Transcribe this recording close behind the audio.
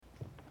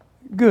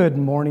Good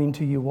morning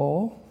to you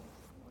all.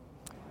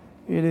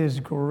 It is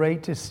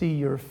great to see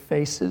your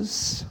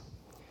faces.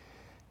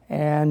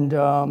 And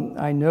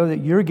I know that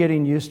you're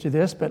getting used to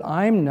this, but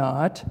I'm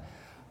not,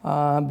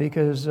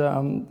 because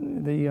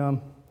the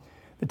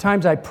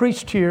times I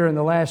preached here in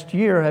the last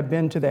year have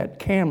been to that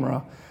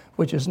camera,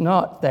 which is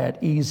not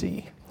that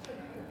easy.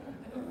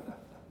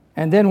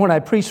 And then when I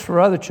preached for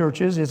other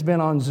churches, it's been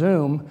on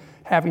Zoom,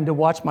 having to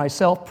watch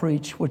myself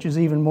preach, which is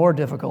even more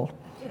difficult.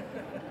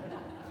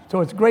 So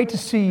it's great to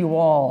see you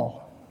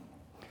all.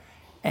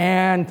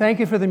 And thank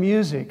you for the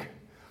music.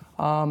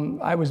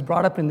 I was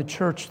brought up in the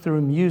church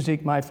through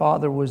music. My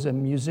father was a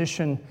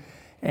musician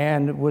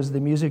and was the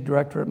music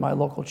director at my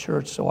local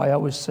church. So I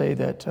always say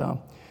that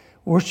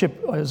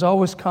worship has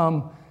always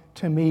come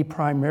to me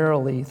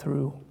primarily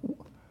through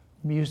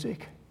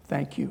music.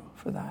 Thank you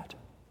for that.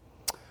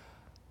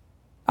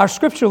 Our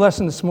scripture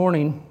lesson this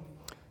morning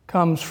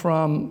comes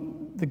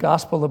from the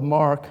Gospel of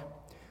Mark,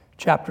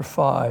 chapter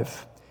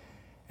 5.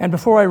 And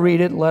before I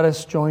read it, let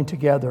us join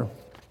together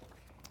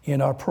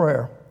in our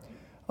prayer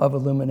of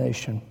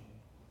illumination.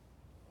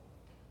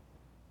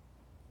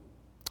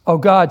 Oh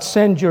God,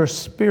 send your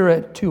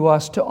Spirit to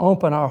us to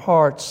open our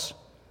hearts,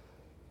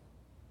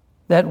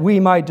 that we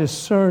might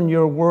discern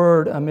your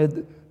word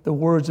amid the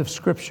words of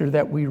Scripture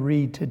that we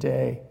read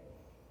today,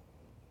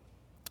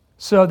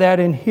 so that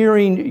in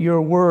hearing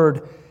your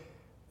word,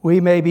 we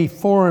may be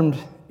formed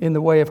in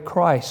the way of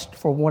Christ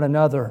for one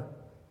another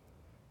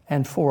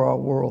and for our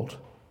world.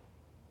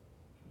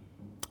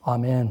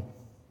 Amen.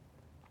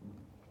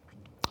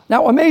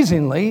 Now,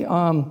 amazingly,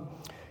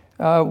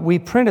 we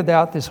printed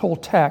out this whole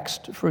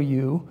text for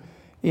you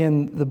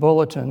in the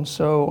bulletin,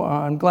 so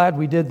I'm glad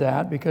we did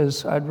that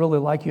because I'd really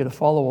like you to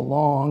follow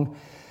along.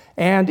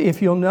 And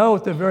if you'll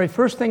note, the very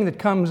first thing that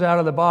comes out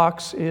of the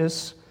box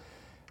is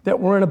that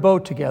we're in a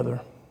boat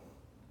together.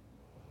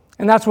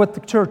 And that's what the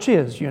church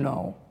is, you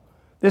know.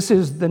 This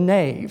is the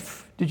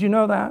nave. Did you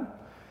know that?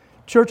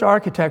 Church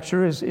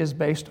architecture is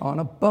based on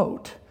a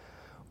boat.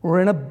 We're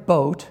in a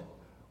boat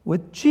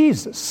with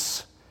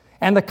Jesus.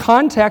 And the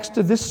context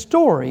of this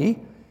story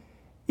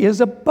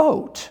is a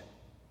boat.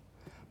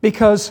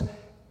 Because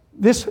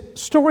this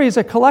story is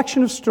a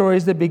collection of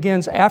stories that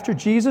begins after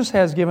Jesus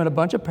has given a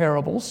bunch of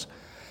parables.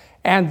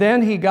 And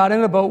then he got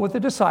in a boat with the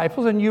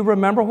disciples. And you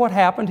remember what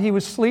happened. He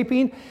was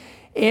sleeping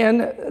in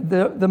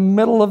the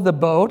middle of the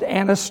boat.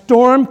 And a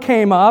storm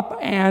came up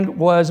and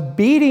was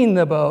beating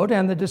the boat.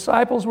 And the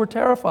disciples were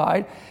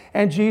terrified.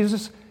 And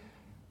Jesus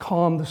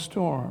calmed the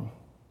storm.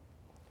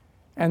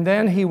 And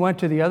then he went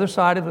to the other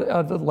side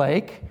of the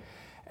lake,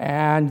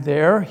 and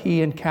there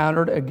he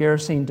encountered a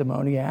Gerasene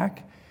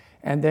demoniac.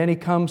 And then he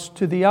comes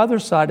to the other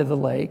side of the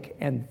lake,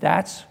 and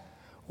that's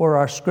where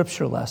our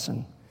scripture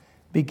lesson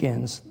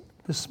begins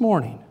this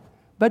morning.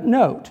 But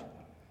note,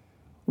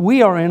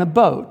 we are in a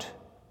boat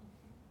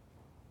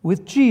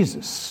with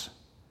Jesus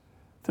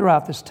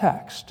throughout this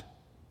text.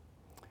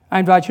 I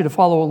invite you to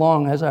follow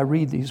along as I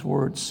read these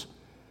words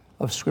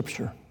of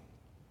Scripture.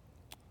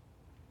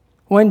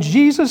 When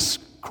Jesus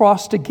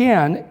crossed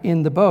again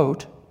in the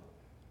boat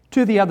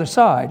to the other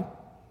side,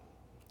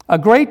 a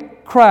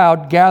great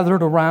crowd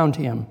gathered around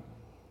him,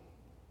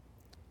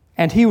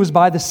 and he was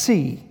by the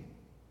sea.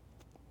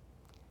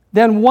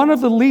 Then one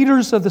of the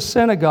leaders of the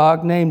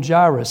synagogue, named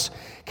Jairus,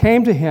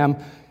 came to him,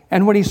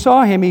 and when he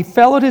saw him, he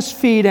fell at his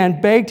feet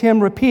and begged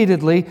him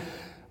repeatedly,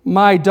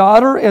 "My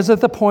daughter is at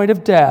the point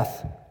of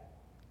death.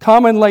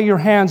 Come and lay your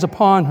hands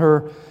upon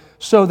her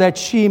so that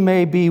she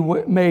may be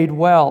made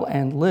well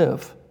and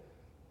live."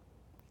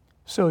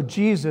 So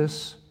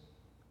Jesus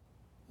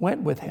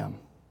went with him.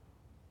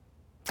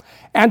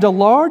 And a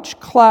large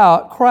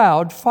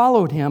crowd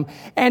followed him,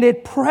 and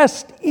it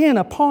pressed in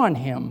upon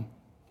him.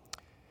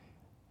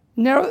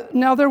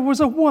 Now there was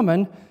a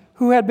woman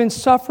who had been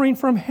suffering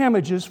from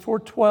hemorrhages for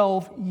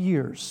 12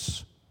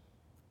 years.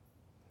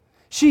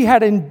 She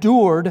had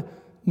endured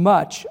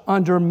much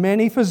under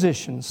many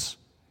physicians,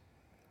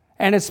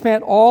 and had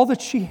spent all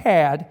that she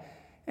had,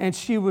 and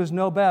she was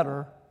no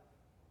better,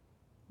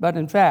 but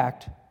in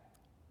fact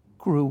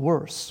grew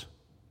worse.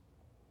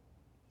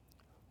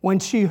 When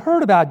she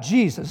heard about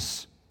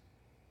Jesus,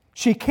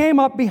 she came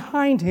up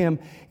behind him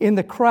in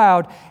the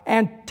crowd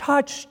and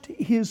touched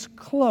his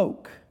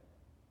cloak.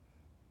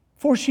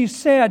 For she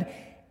said,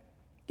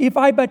 "If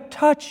I but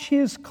touch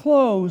his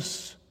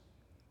clothes,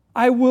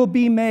 I will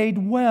be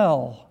made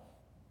well."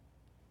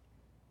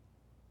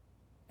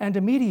 And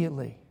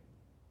immediately,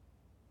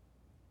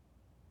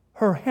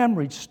 her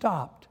hemorrhage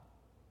stopped.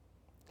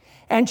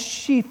 And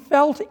she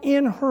felt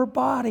in her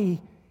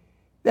body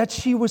that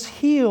she was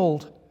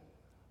healed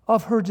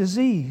of her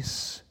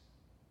disease.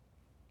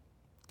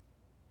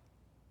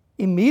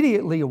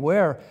 Immediately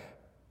aware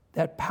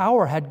that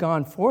power had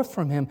gone forth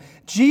from him,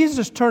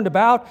 Jesus turned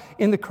about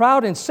in the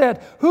crowd and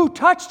said, "Who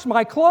touched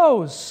my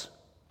clothes?"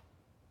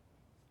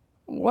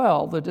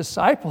 Well, the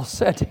disciples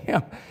said to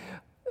him,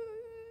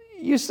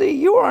 "You see,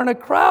 you are in a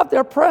crowd,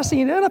 they're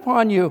pressing in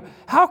upon you.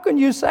 How can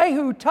you say,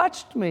 'Who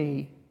touched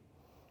me?'"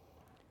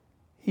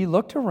 He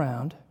looked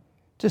around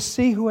to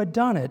see who had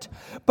done it.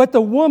 But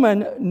the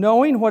woman,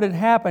 knowing what had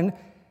happened,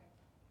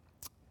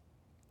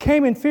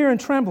 came in fear and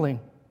trembling,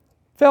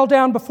 fell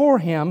down before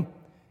him,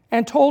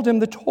 and told him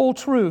the whole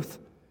truth.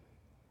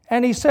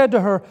 And he said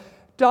to her,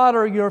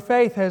 "Daughter, your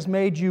faith has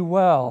made you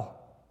well.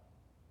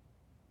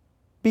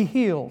 Be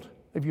healed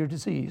of your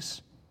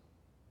disease."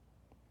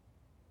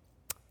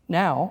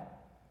 Now,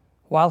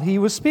 while he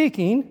was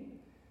speaking,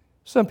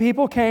 some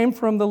people came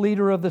from the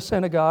leader of the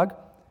synagogue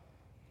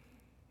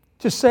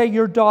to say,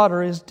 "Your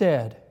daughter is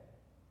dead.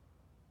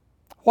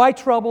 Why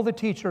trouble the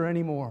teacher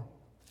anymore?"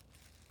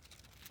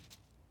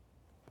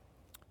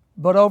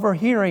 But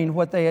overhearing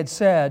what they had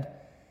said,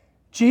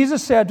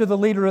 Jesus said to the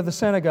leader of the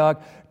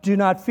synagogue, "Do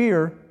not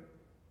fear,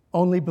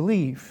 only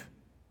believe."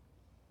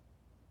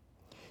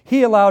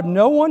 He allowed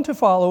no one to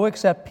follow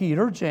except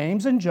Peter,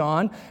 James, and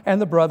John, and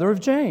the brother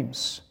of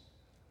James.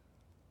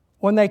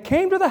 When they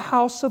came to the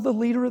house of the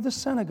leader of the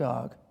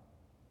synagogue,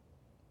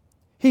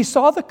 he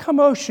saw the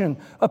commotion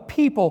of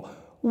people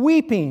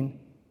weeping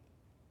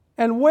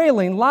and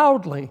wailing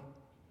loudly.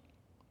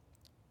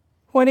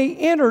 When he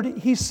entered,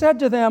 he said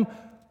to them,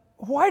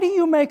 "Why do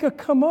you make a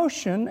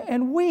commotion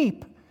and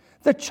weep?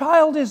 The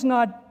child is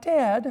not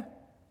dead,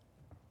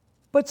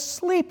 but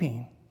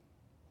sleeping."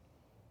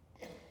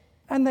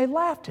 And they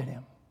laughed at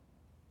him.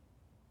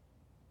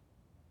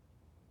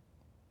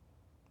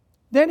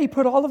 Then he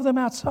put all of them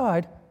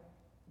outside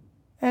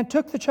and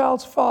took the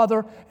child's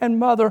father and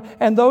mother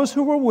and those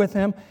who were with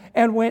him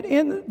and went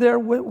in there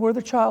where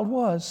the child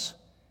was.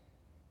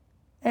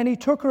 And he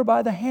took her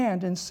by the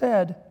hand and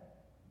said,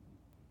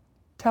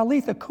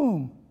 "Talitha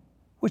cum,"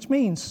 which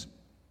means,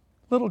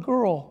 "Little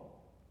girl,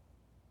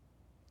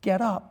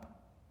 get up."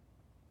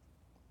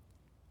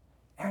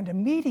 And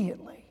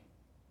immediately,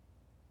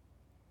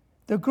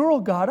 the girl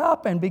got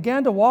up and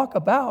began to walk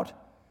about.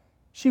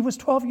 She was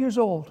 12 years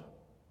old.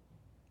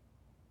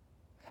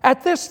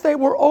 At this, they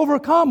were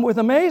overcome with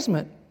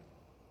amazement,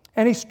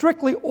 and he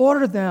strictly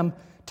ordered them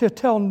to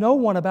tell no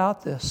one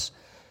about this,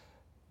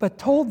 but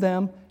told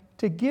them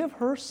to give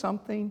her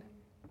something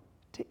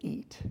to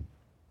eat.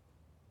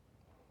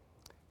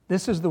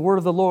 This is the word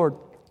of the Lord.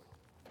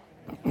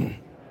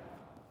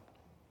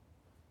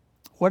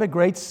 What a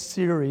great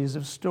series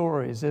of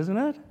stories, isn't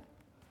it?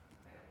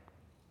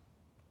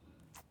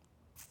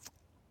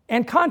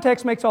 And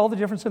context makes all the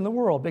difference in the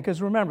world,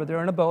 because remember,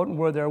 they're in a boat and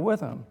we're there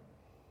with them.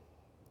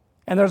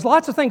 And there's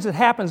lots of things that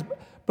happens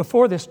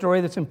before this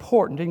story that's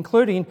important,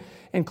 including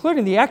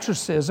the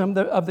exorcism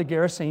of the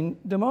Gerasene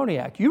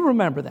demoniac. You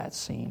remember that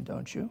scene,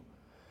 don't you?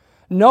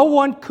 No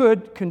one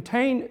could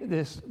contain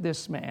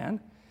this man,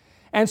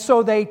 and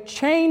so they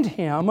chained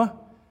him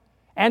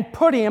and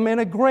put him in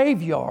a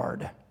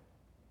graveyard.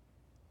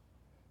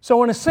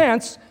 So in a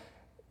sense,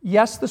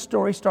 yes, the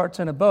story starts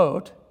in a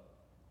boat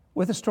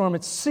with a storm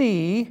at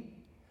sea,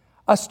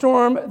 a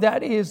storm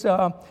that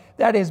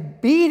is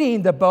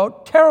beating the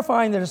boat,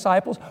 terrifying the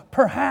disciples.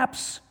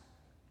 Perhaps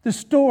the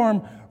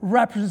storm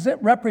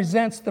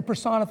represents the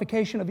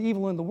personification of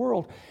evil in the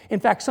world. In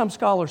fact, some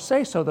scholars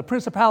say so, the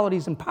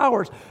principalities and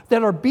powers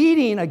that are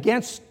beating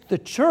against the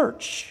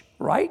church,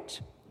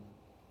 right?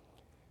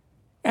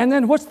 And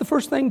then what's the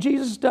first thing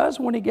Jesus does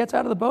when he gets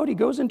out of the boat? He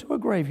goes into a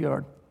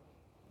graveyard.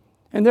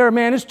 And there a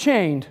man is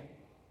chained.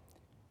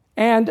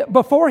 And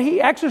before he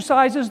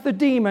exorcises the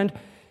demon,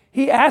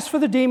 he asks for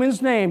the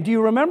demon's name. Do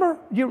you remember?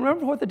 Do you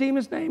remember what the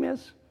demon's name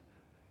is?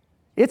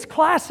 It's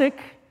classic,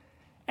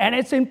 and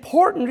it's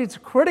important. It's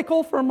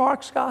critical for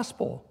Mark's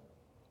gospel.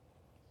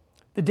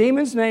 The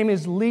demon's name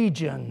is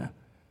Legion,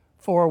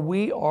 for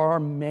we are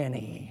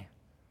many.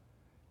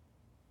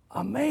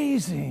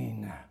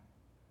 Amazing.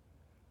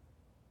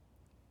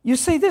 You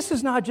see, this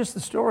is not just the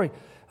story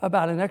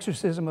about an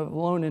exorcism of a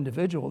lone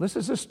individual. This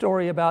is a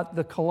story about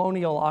the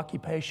colonial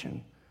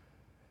occupation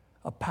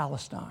of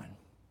Palestine.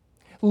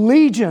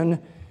 Legion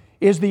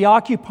is the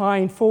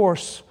occupying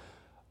force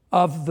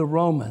of the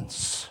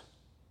Romans.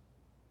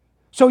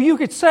 So you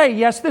could say,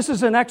 yes, this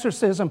is an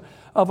exorcism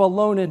of a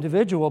lone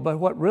individual, but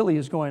what really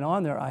is going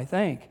on there, I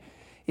think,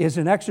 is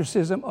an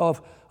exorcism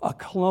of a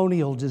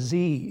colonial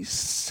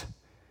disease.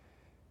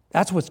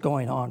 That's what's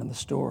going on in the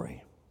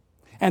story.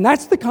 And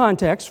that's the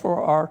context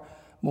for our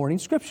morning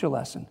scripture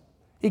lesson.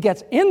 He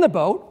gets in the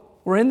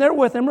boat, we're in there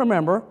with him,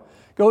 remember,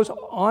 goes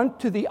on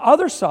to the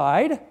other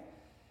side,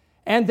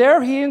 and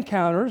there he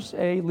encounters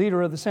a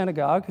leader of the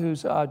synagogue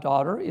whose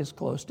daughter is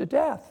close to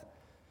death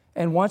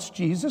and wants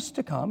Jesus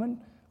to come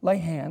and lay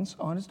hands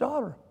on his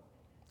daughter.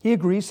 He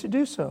agrees to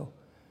do so.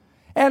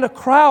 And a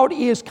crowd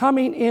is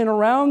coming in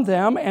around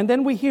them, and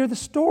then we hear the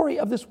story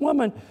of this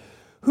woman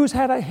who's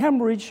had a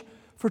hemorrhage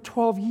for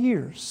 12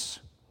 years.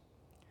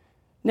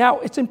 Now,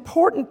 it's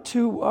important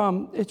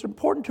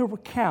to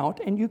recount,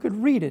 and you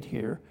could read it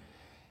here,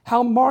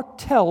 how Mark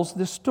tells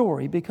this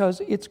story, because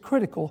it's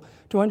critical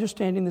to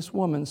understanding this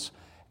woman's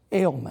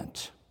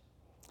ailment.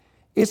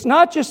 It's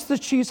not just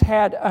that she's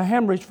had a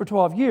hemorrhage for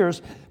 12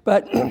 years,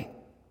 but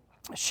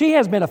she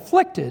has been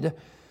afflicted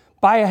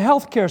by a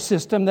healthcare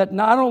system that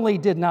not only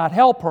did not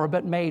help her,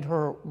 but made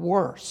her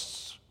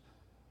worse.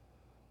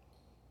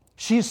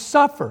 She's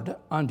suffered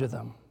under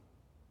them.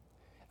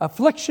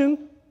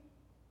 Affliction,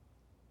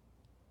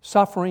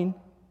 suffering,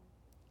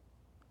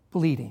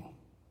 bleeding.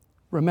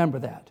 Remember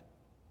that,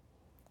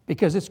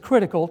 because it's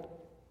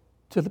critical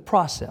to the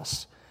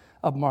process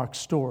of Mark's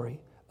story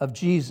of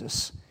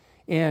Jesus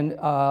in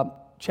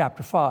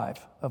chapter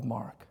 5 of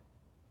Mark.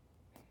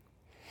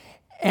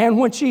 And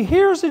when she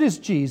hears it is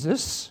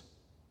Jesus,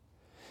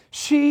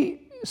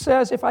 she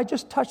says, if I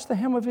just touch the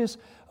hem of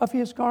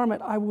his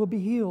garment, I will be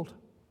healed.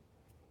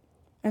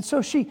 And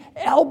so she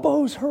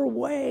elbows her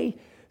way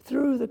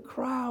through the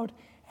crowd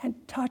and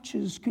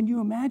touches. Can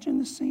you imagine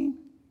the scene?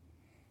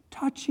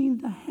 Touching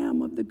the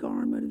hem of the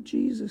garment of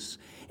Jesus.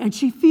 And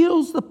she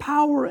feels the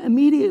power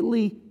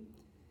immediately.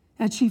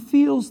 And she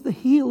feels the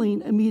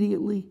healing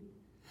immediately.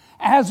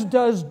 As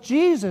does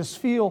Jesus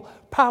feel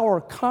power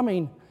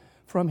coming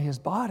from his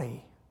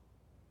body.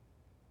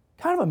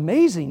 Kind of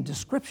amazing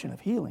description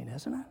of healing,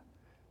 isn't it?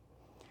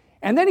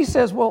 And then he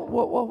says,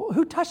 well,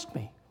 who touched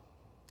me?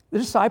 The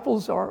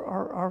disciples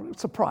are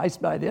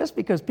surprised by this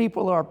because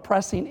people are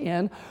pressing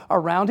in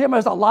around him.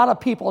 There's a lot of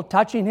people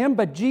touching him,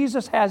 but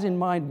Jesus has in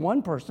mind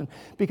one person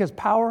because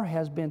power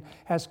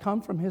has come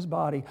from his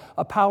body.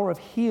 A power of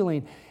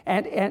healing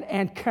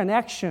and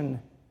connection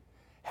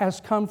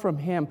has come from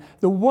him.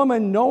 The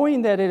woman,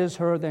 knowing that it is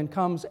her, then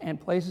comes and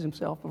places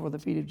himself before the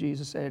feet of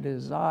Jesus, said, it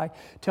is I,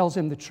 tells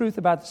him the truth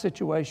about the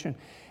situation.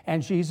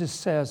 And Jesus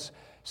says,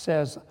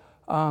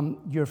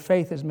 your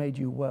faith has made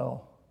you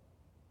well.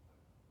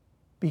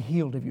 Be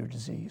healed of your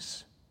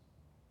disease.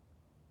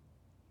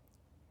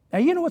 Now,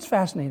 you know what's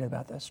fascinating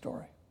about that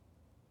story?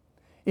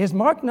 Is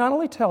Mark not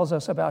only tells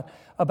us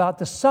about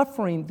the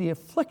suffering, the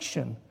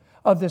affliction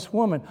of this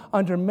woman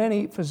under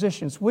many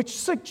physicians, which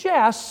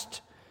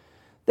suggest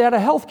that a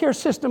healthcare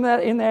system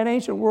that in that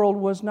ancient world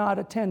was not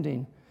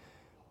attending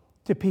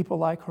to people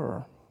like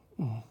her.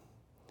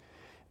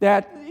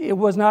 That it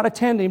was not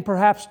attending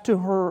perhaps to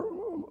her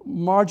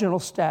marginal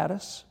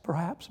status,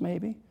 perhaps,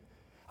 maybe.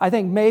 I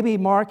think maybe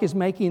Mark is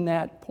making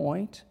that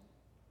point.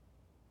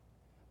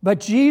 But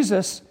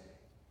Jesus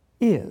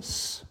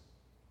is.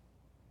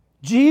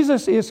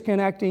 Jesus is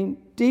connecting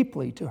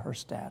deeply to her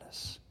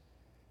status.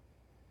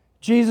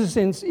 Jesus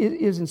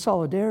is in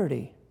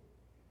solidarity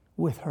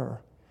with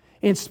her.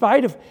 In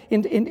spite of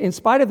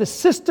the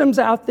systems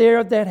out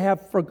there that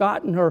have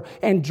forgotten her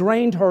and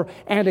drained her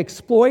and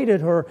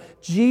exploited her,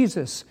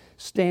 Jesus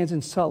stands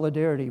in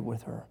solidarity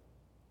with her.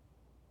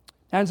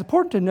 And it's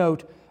important to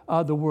note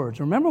the words.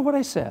 Remember what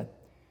I said.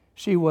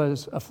 She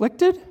was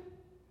afflicted,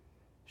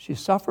 she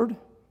suffered,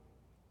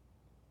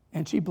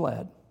 and she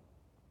bled.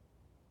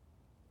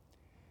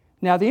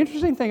 Now, the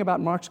interesting thing about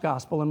Mark's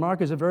gospel, and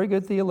Mark is a very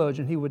good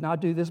theologian, he would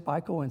not do this by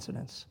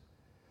coincidence.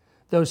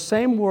 Those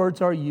same words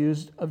are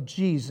used of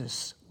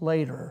Jesus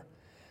later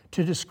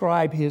to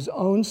describe his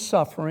own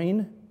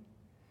suffering,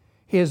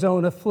 his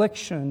own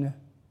affliction,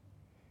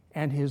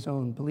 and his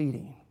own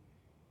bleeding.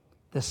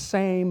 The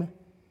same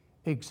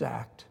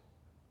exact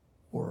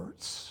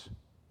words.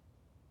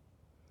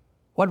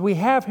 What we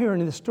have here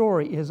in the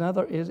story is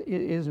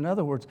in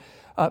other words,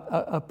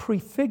 a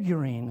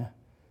prefiguring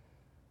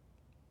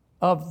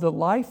of the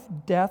life,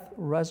 death,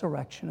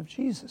 resurrection of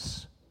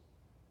Jesus.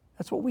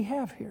 That's what we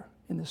have here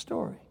in this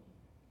story.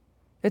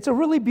 It's a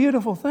really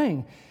beautiful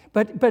thing,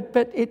 but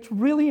it's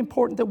really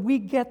important that we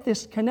get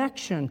this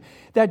connection,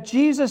 that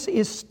Jesus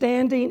is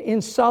standing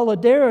in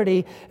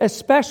solidarity,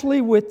 especially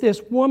with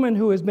this woman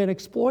who has been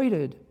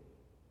exploited.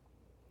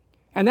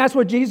 And that's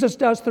what Jesus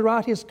does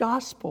throughout his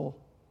gospel.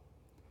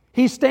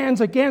 He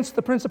stands against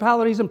the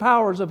principalities and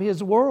powers of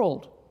his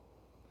world.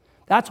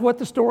 That's what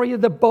the story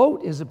of the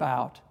boat is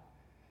about.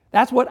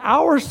 That's what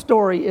our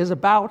story is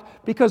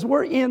about because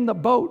we're in the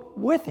boat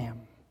with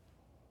him.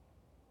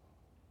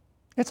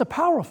 It's a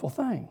powerful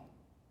thing.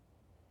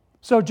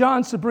 So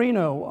John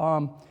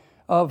Sobrino,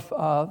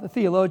 the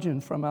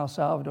theologian from El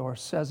Salvador,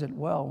 says it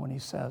well when he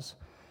says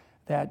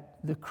that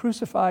the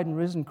crucified and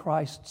risen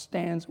Christ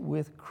stands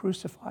with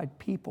crucified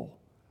people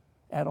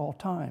at all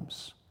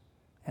times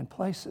and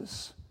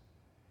places.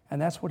 And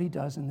that's what he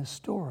does in this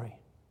story.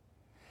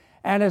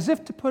 And as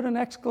if to put an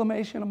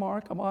exclamation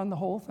mark on the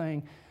whole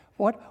thing,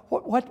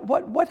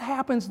 what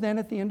happens then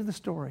at the end of the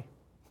story?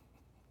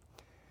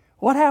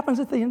 What happens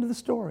at the end of the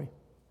story?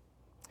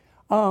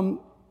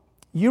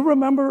 You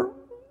remember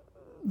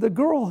the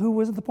girl who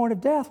was at the point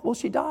of death. Well,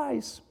 she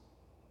dies.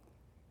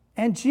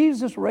 And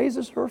Jesus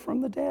raises her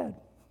from the dead.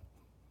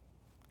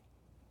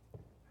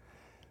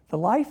 The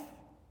life,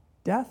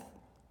 death,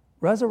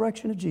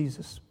 resurrection of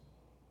Jesus.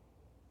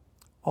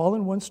 All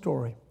in one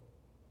story.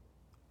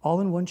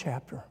 All in one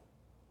chapter.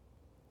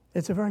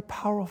 It's a very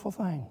powerful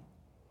thing.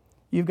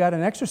 You've got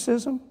an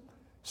exorcism,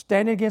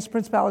 standing against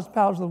principalities and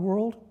powers of the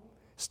world,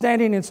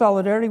 standing in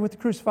solidarity with the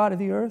crucified of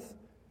the earth,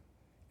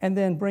 and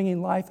then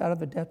bringing life out of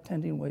the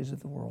death-tending ways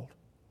of the world.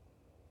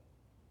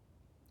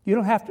 You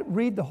don't have to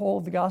read the whole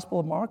of the Gospel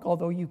of Mark,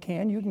 although you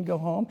can. You can go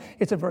home.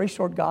 It's a very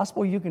short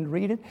gospel. You can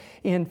read it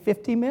in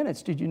 50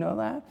 minutes. Did you know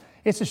that?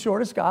 It's the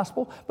shortest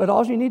gospel, but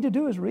all you need to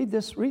do is read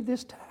this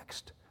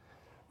text.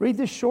 Read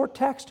this short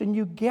text, and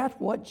you get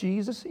what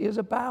Jesus is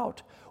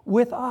about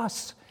with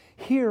us.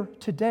 here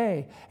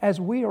today as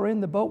we are in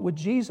the boat with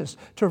Jesus,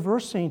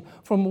 traversing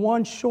from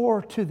one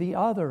shore to the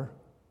other,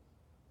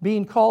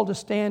 being called to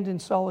stand in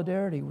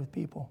solidarity with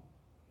people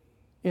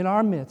in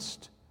our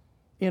midst,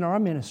 in our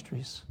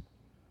ministries.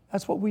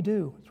 That's what we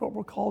do. It's what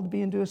we're called to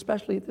be and do,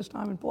 especially at this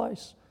time and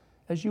place,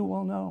 as you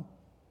well know.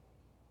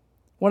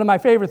 One of my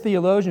favorite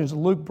theologians,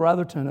 Luke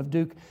Brotherton of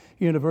Duke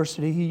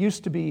University, he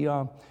used to be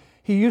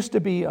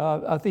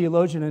a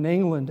theologian in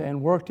England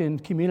and worked in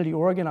community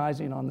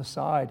organizing on the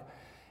side.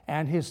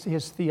 And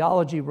his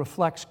theology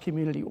reflects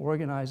community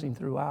organizing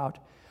throughout.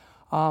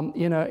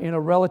 In a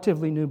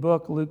relatively new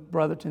book, Luke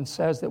Brotherton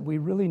says that we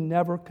really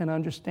never can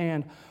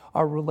understand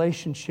our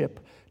relationship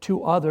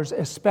to others,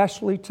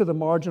 especially to the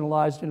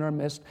marginalized in our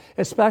midst,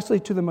 especially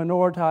to the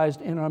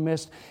minoritized in our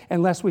midst,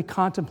 unless we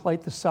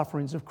contemplate the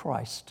sufferings of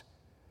Christ.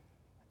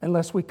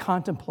 Unless we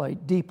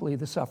contemplate deeply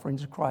the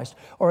sufferings of Christ.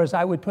 Or as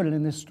I would put it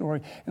in this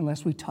story,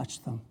 unless we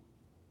touch them.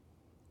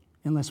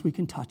 Unless we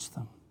can touch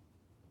them.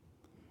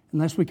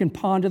 Unless we can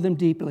ponder them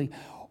deeply.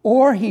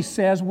 Or, he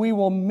says, we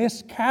will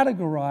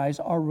miscategorize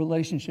our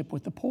relationship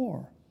with the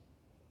poor.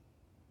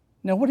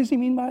 Now, what does he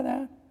mean by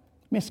that?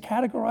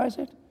 Miscategorize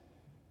it?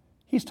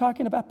 He's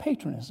talking about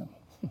patronism.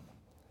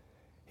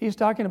 He's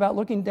talking about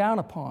looking down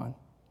upon.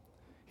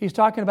 He's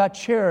talking about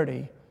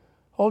charity,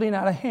 holding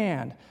out a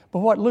hand. But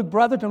what Luke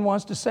Brotherton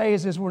wants to say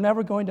is we're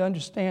never going to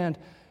understand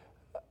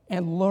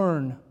and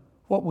learn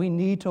what we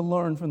need to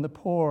learn from the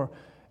poor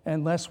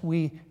unless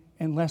we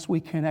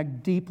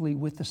connect deeply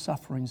with the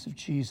sufferings of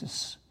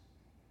Jesus.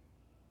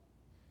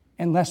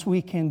 Unless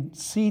we can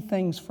see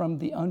things from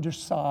the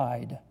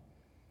underside.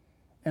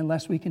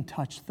 Unless we can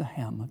touch the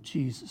hem of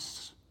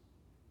Jesus.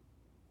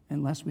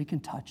 Unless we can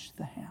touch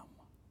the hem.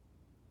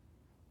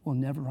 We'll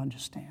never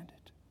understand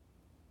it.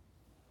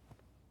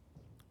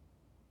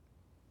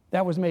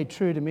 That was made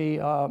true to me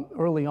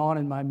early on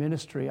in my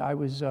ministry. I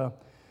was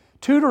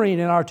tutoring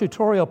in our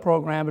tutorial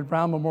program at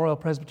Brown Memorial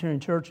Presbyterian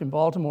Church in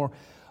Baltimore,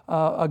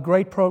 a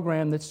great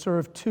program that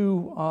served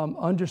two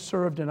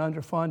underserved and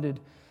underfunded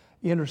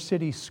inner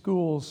city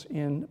schools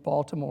in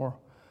Baltimore,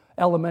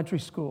 elementary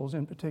schools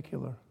in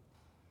particular.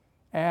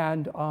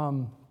 And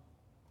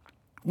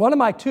one of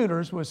my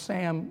tutors was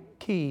Sam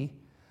Key.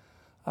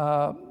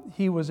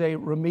 He was a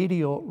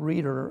remedial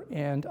reader,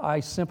 and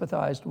I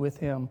sympathized with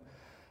him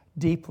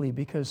deeply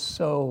because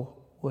so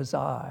was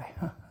I.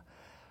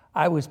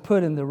 I was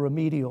put in the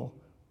remedial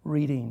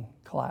reading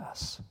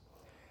class.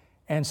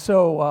 And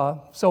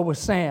so was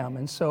Sam,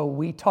 and so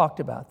we talked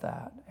about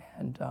that.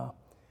 And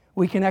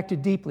we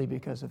connected deeply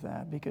because of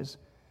that, because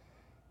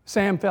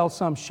Sam felt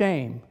some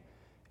shame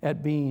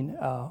at being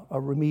a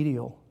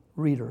remedial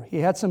reader. He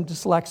had some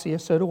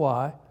dyslexia, so do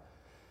I,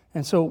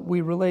 and so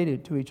we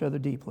related to each other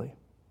deeply.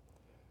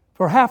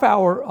 For a half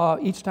hour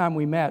each time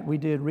we met, we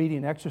did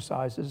reading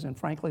exercises, and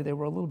frankly, they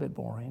were a little bit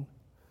boring.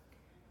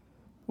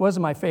 It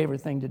wasn't my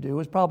favorite thing to do. It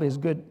was probably as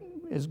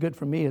good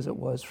for me as it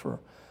was for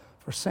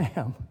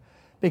Sam,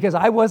 because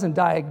I wasn't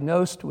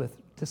diagnosed with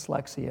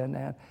dyslexia,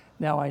 and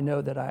now I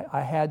know that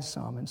I had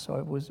some, and so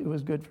it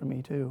was good for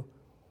me too.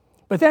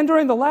 But then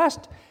during the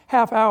last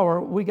half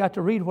hour, we got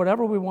to read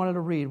whatever we wanted to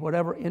read,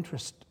 whatever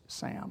interested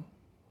Sam.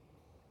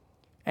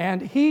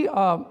 And he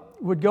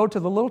would go to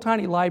the little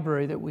tiny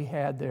library that we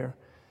had there,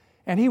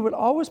 and he would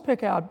always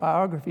pick out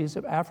biographies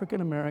of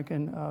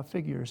African-American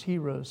figures,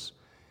 heroes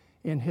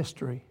in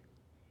history.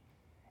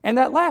 And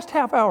that last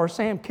half hour,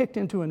 Sam kicked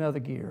into another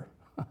gear.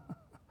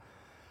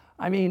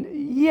 I mean,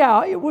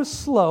 yeah, it was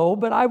slow,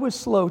 but I was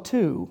slow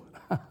too.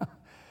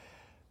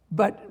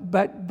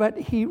 But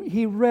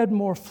he read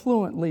more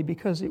fluently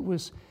because it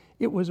was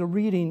a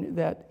reading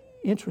that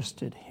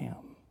interested him.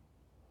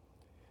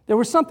 There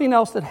was something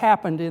else that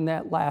happened in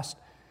that last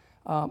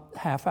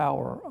half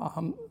hour.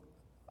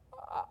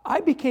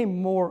 I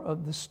became more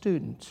of the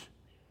student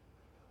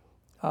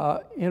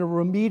in a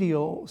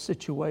remedial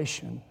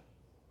situation,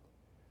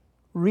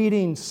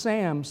 reading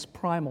Sam's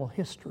primal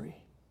history.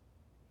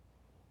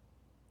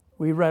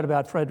 We read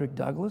about Frederick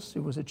Douglass.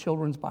 It was a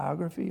children's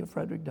biography of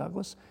Frederick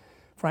Douglass.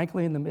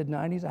 Frankly, in the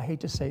mid-'90s, I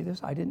hate to say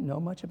this, I didn't know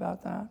much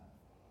about that.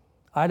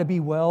 Ida B.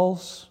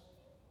 Wells,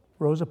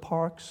 Rosa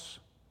Parks,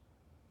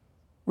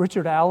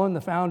 Richard Allen,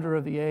 the founder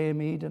of the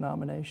AME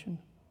denomination.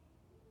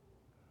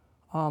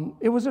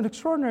 It was an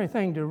extraordinary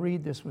thing to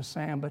read this with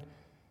Sam,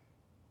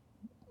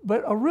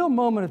 but a real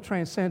moment of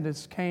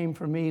transcendence came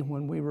for me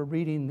when we were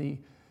reading the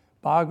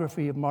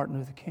biography of Martin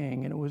Luther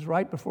King, and it was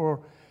right before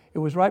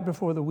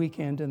the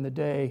weekend and the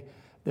day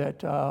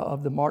that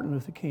of the Martin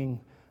Luther King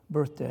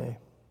birthday.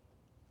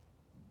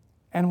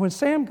 And when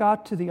Sam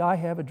got to the I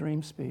Have a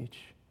Dream speech,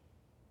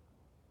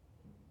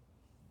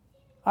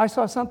 I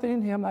saw something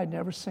in him I'd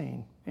never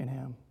seen in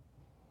him.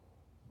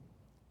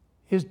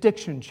 His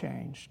diction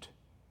changed.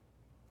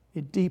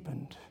 It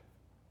deepened.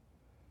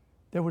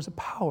 There was a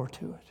power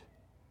to it.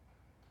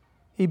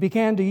 He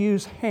began to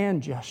use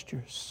hand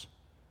gestures.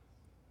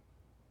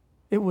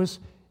 It was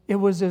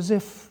as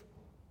if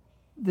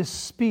this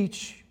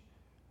speech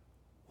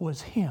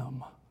was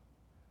him.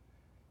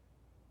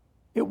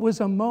 It was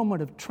a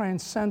moment of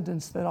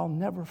transcendence that I'll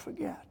never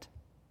forget.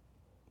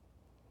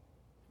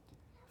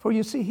 For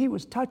you see, he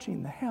was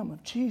touching the hem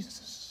of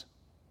Jesus.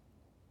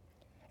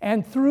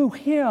 And through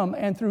him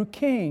and through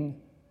King,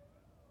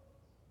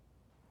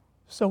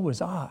 so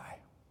was I.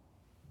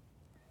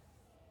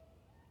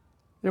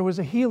 There was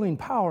a healing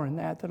power in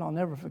that I'll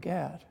never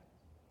forget.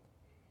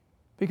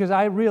 Because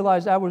I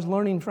realized I was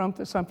learning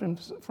something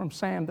from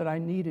Sam that I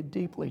needed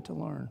deeply to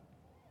learn.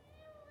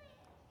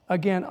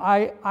 Again,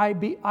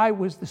 I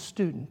was the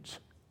student.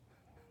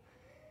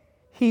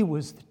 He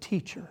was the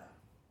teacher.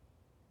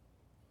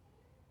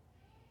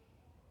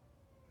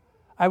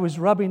 I was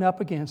rubbing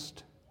up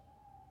against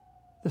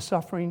the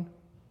suffering,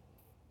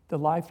 the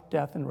life,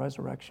 death, and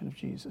resurrection of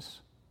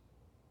Jesus.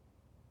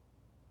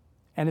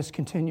 And it's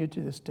continued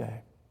to this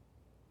day.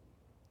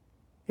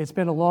 It's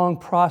been a long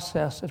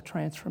process of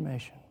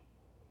transformation.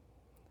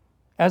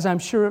 As I'm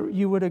sure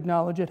you would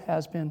acknowledge it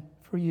has been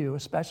for you,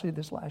 especially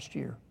this last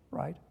year,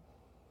 right?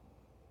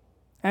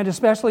 And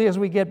especially as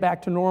we get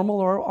back to normal,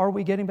 or are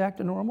we getting back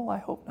to normal? I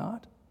hope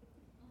not.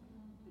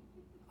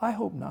 I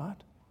hope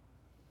not.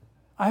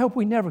 I hope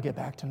we never get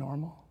back to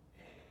normal.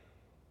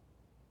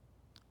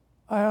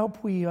 I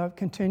hope we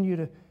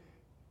continue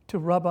to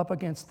rub up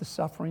against the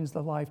sufferings,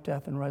 the life,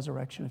 death, and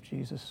resurrection of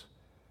Jesus,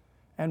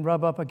 and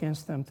rub up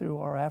against them through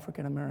our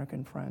African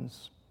American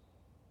friends,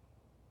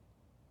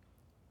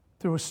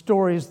 through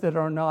stories that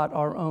are not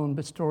our own,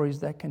 but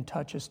stories that can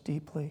touch us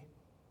deeply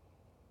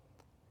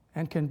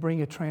and can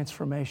bring a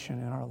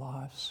transformation in our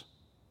lives.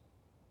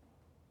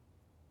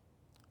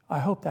 I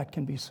hope that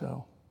can be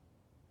so.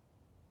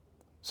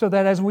 So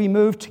that as we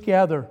move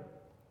together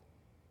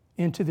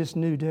into this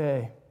new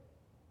day,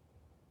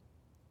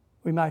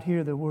 we might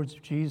hear the words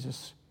of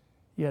Jesus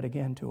yet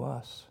again to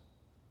us.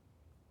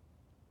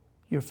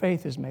 Your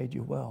faith has made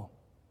you well.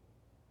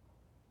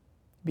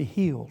 Be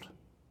healed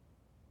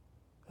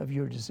of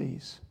your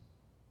disease.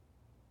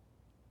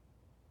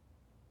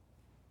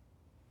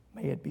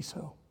 May it be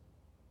so.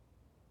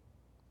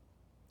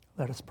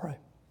 Let us pray.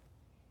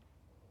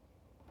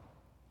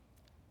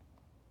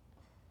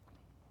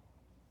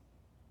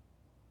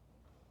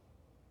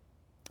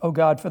 Oh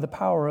God, for the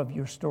power of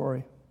your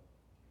story,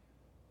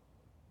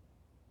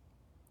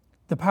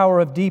 the power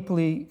of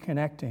deeply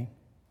connecting,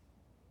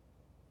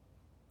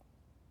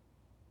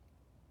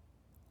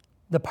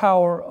 the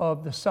power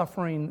of the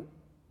suffering,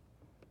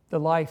 the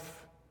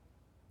life,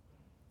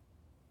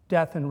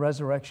 death, and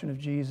resurrection of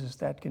Jesus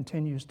that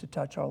continues to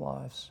touch our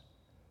lives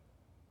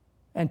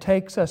and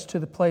takes us to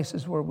the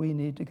places where we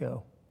need to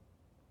go,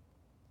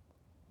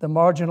 the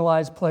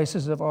marginalized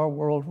places of our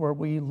world where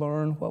we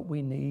learn what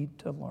we need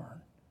to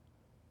learn,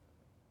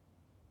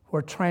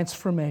 where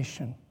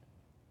transformation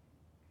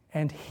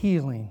and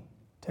healing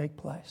take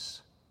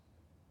place.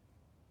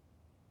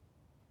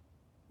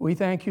 We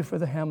thank you for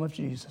the hem of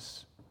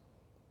Jesus,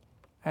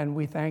 and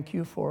we thank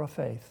you for a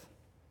faith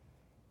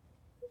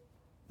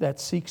that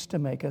seeks to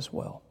make us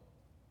well.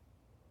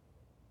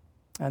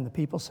 And the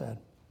people said,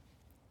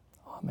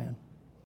 Amen.